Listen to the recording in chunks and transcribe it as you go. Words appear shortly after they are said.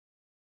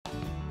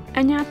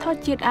អាញាធរ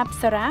ជាតិអប្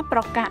សរាប្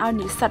រកាសឲ្យ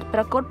និស្សិតប្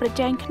រកួតប្រ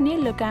ជែងគ្នា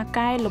លើការ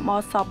កែលម្អ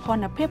សោភ័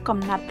ណភាពកំ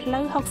ណត់ផ្លូ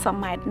វ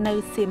60 ម៉ែត្រនៅ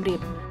សៀមរា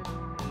ប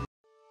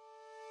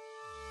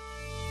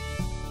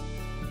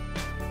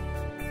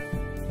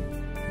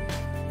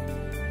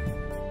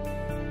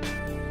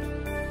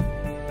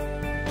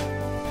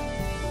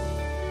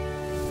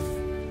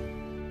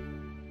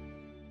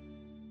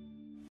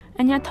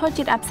អាញាធរ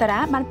ជាតិអប្សរា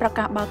បានប្រ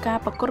កាសបើកការ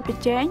ប្រកួតប្រ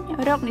ជែង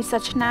រកនិស្សិ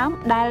តឆ្នើម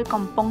ដែល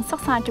កំពុងសិ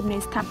ក្សាជំនាញ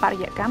ស្ថាបត្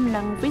យកម្ម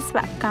និងវិស្វ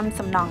កម្ម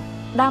សំណង់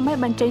ដើម្បី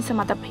បញ្ចេញសម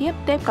ត្ថភាព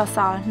ទេពកោស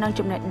ល្យនិង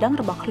ចំណេះដឹង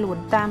របស់ខ្លួន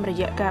តាមរ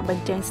យៈការប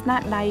ញ្ចេញស្នា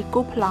ដៃ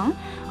គូប្លង់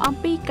អំ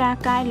ពីការ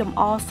កែលម្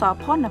អសោ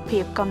ភ័ណភា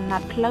ពកំណ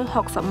ត់ផ្លូវ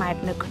60 ម៉ែត្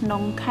រនៅក្នុ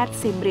ងខេត្ត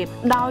សៀមរាប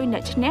ដោយអ្ន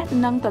កឈ្នះ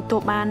នឹងទទួ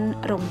លបាន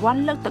រង្វា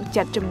ន់លើកទឹក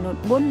ចិត្តចំនួន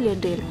4 លាន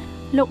រៀល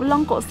លោកឡុ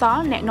ងកុសល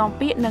អ្នកនាំ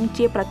ពាក្យនិង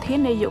ជាប្រធាន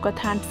នាយក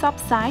ដ្ឋានផ្សព្វ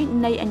ផ្សាយ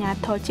នៃអាញា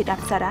ធរជាតិអ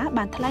ប្សរា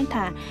បានថ្លែង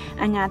ថា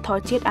អាញាធរ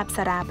ជាតិអប្ស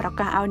រាប្រ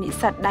កាសឲ្យនិ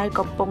ស្សិតដែល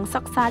កំពុង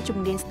សិក្សាជំ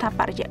នាញស្ថា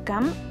បត្យក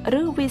ម្ម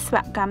ឬវិស្វ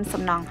កម្ម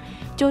សំណង់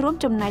ចូលរួម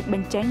ចំណែកប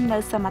ញ្ចេញនៅ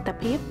សមត្ថ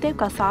ភាពទេព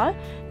កោសល្យ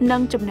និ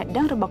ងចំណេះ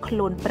ដឹងរបស់ខ្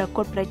លួនប្រ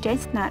កួតប្រជែង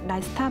ស្នាដៃ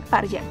ស្ថាប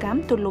ត្យកម្ម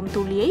ទូលំ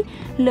ទូលាយ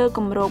លើគ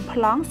ម្រោងប្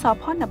លង់សោ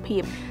ភ័ណភា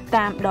ព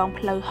តាមដង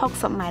ផ្លូវ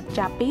60 ម៉ែត្រ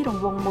ចាប់ពីរ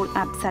ង្វង់មូល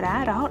អប្សរា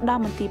រហូតដ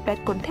ល់មន្ទីរពេទ្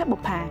យគន្ធបុ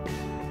ប្ផា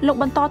លោក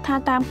បន្តថា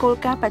តាមគោល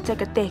ការណ៍បច្ចេ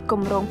កទេសគ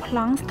ម្រោងប្ល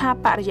ង់ស្ថា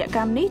បត្យក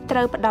ម្មនេះត្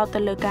រូវផ្ដោតទៅ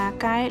លើការ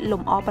កែល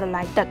ម្អប្រ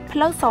ឡាយទឹកផ្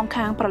លូវសង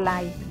ខាងប្រឡា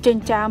យចិ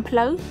ញ្ចើមផ្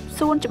លូវ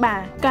សួនច្បារ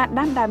ការ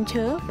ដាំដើម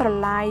ឈើប្រ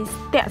ឡាយ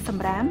ស្ទាក់ស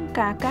ម្រាម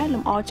ការកែល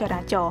ម្អច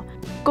រាចរណ៍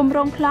គម្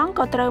រោងប្លង់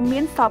ក៏ត្រូវមា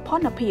នសោភ័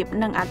ណភាព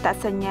និងអត្ត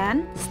សញ្ញាណ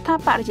ស្ថា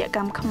បត្យក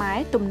ម្មខ្មែរ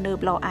ទំនើប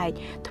ល្អឯក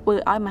ធ្វើ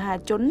ឲ្យមហា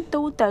ជន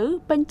ទូទៅ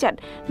ពេញចិត្ត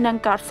និង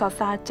កោតសរ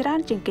សើរច្រើន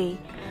ជាងគេ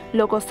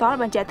លោកកុសល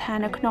បញ្ជាក់ថា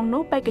នៅក្នុង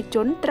នោះបេក្ខជ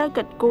នត្រូវ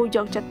គិតគូរយ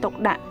កចិត្តទុក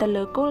ដាក់ទៅ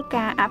លើគោល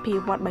ការណ៍អភិ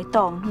វឌ្ឍបៃត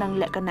ងនិង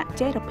លក្ខណៈ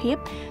ចីរភាព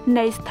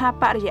នៃស្ថា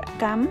បត្យ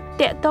កម្ម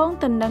ទាក់ទង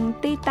ទៅនឹង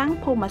ទីតាំង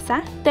ភូមិសា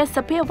ស្ត្រទេស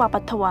ភាពវប្ប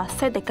ធម៌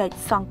សេដ្ឋកិច្ច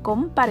សង្គម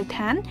បរិស្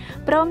ថាន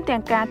ព្រមទាំ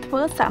ងការធ្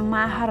វើស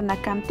មាហរណ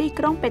កម្មទី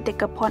ក្រុងបេតិ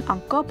កភណ្ឌអ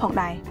ង្គរផង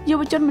ដែរយុ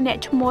វជនម្នាក់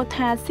ឈ្មោះ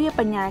ថាសៀ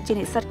បញ្ញាជា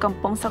និស្សិតកំ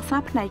ពុងសិក្សា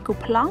ផ្នែកគូ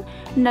ប្លង់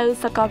នៅ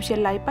សាកលវិទ្យា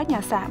ល័យបញ្ញា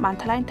សាស្ត្របាន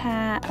ថ្លែងថា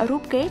រូ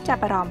បគេចា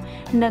ប់អារម្មណ៍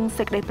នឹង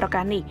សេចក្តីប្រ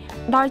កាសនេះ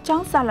ដោយច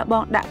ង់សាកល្ប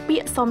ងដាក់ពា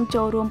ក្យសូម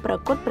ចូលរួមប្រ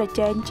កួតប្រ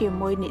ជែងជា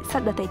មួយនិស្សិ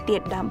តដទៃទៀត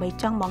ដើម្បី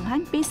ចង់បង្ហា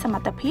ញពីសម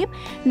ត្ថភាព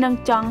និង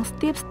ចង់ស្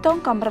ទាបស្ទង់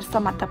កម្រិតស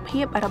មត្ថភា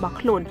ពរបស់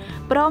ខ្លួន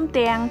ព្រម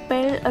ទាំង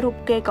ពេលរូប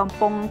គេកំ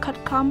ពុងខិត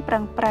ខំប្រឹ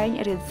ងប្រែង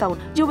រៀនសូត្រ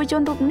យុវជ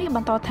នរូបនេះប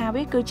ន្តថា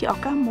វាគឺជាឱ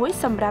កាសមួយ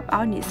សម្រាប់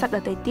ឲ្យនិស្សិតដ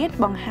ទៃទៀត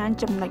បង្ហាញ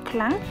ចំណុចខ្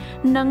លាំង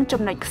និង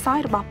ចំណុចខ្សោយ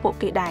របស់ពួក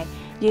គេដែរ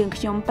យើង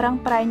ខ្ញុំប្រឹង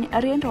ប្រែង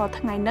រៀនរាល់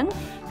ថ្ងៃនឹង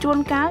ជួន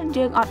កាល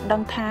យើងអត់ដឹ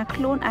ងថាខ្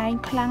លួនឯង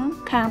ខ្លាំង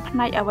ខាងផ្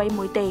នែកអ្វី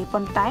មួយទេ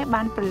ប៉ុន្តែ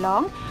បានប្រឡ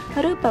ង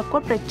ឬប្រកួ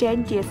តប្រជែង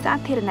ជាសា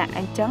ធារណៈ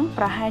អញ្ចឹង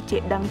ប្រហែលជា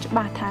ដឹងច្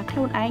បាស់ថាខ្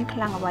លួនឯងខ្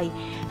លាំងអ្វី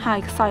ហើយ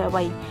ខ្សោយអ្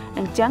វី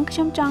អញ្ចឹងខ្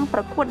ញុំចង់ប្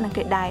រកួតនឹង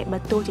គេដែរបើ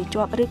ទោះជា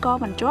ជាប់ឬក៏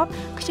មិនជាប់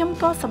ខ្ញុំ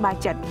ក៏សប្បាយ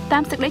ចិត្តតា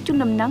មសេចក្តីជូន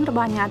ដំណឹងរប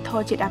ស់អាជ្ញាធ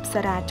រជាតិអប្ស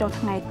រាចុះ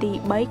ថ្ងៃទី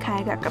3 ខែ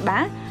កក្កដា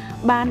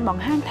បានប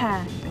ង្ហាញថា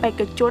បេក្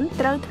ខជន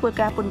ត្រូវធ្វើ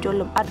ការពន្យល់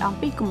លម្អិតអំ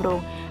ពីគម្រោង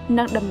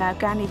និងដំណើរ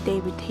ការនីតិ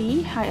វិធី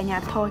ហើយអាជ្ញា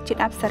ធរជា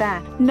តិអប្សរា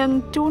នឹង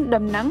ជូន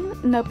ដំណឹង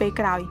នៅពេល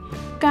ក្រោយ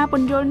ការព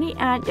ន្យល់នេះ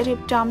អាចរៀប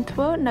ចំធ្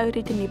វើនៅ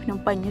រាជធានីភ្នំ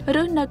ពេញ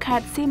ឬនៅខេ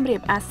ត្តសៀមរា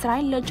បអាស្រ័យ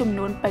លើចំ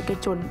នួនបេក្ខ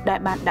ជនដែល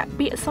បានដាក់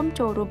ពាក្យសុំ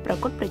ចូលរួមប្រ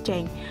កួតប្រជែ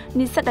ង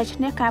និស្សិតដែល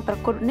ឈ្នះការប្រ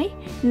កួតនេះ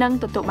នឹង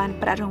ទទួលបាន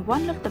ប្រាក់រង្វា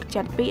ន់លើកទឹក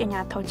ចិត្តពីអាជ្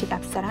ញាធរជាតិអ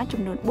ប្សរា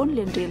ចំនួន4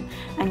 លានរៀល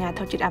អាជ្ញាធ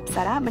រជាតិអប្ស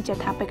រាបញ្ជា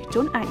ក់ថាបេក្ខជ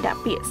នអាចដាក់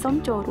ពាក្យសុំ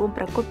ចូលរួម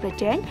ប្រកួតប្រ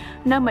ជែង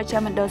នៅមជ្ឈ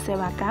មណ្ឌលសេ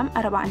វាកម្ម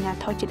របស់អាជ្ញា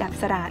ធរជាតិអប្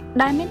សរា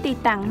ដែលមានទី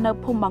តាំងនៅ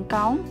ភូមិបង្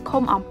កោង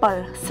ឃុំអំពិល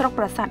ស្រុក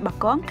ប្រាសាទបា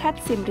គងខេត្ត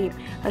សៀមរាប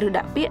ឬ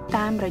ដាក់ពាក្យ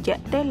តាមរយៈ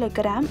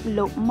Telegram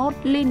លោកម៉ូត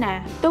លីណា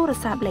ទូរ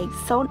ស័ព្ទលេខ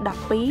012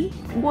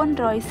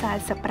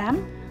 445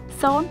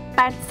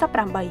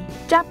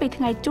 088ចាប់ពី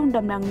ថ្ងៃជូន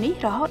ដំណឹងនេះ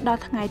រហូតដ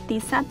ល់ថ្ងៃទី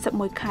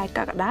31 ខែក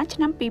ក្កដាឆ្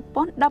នាំ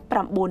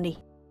2019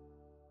នេះ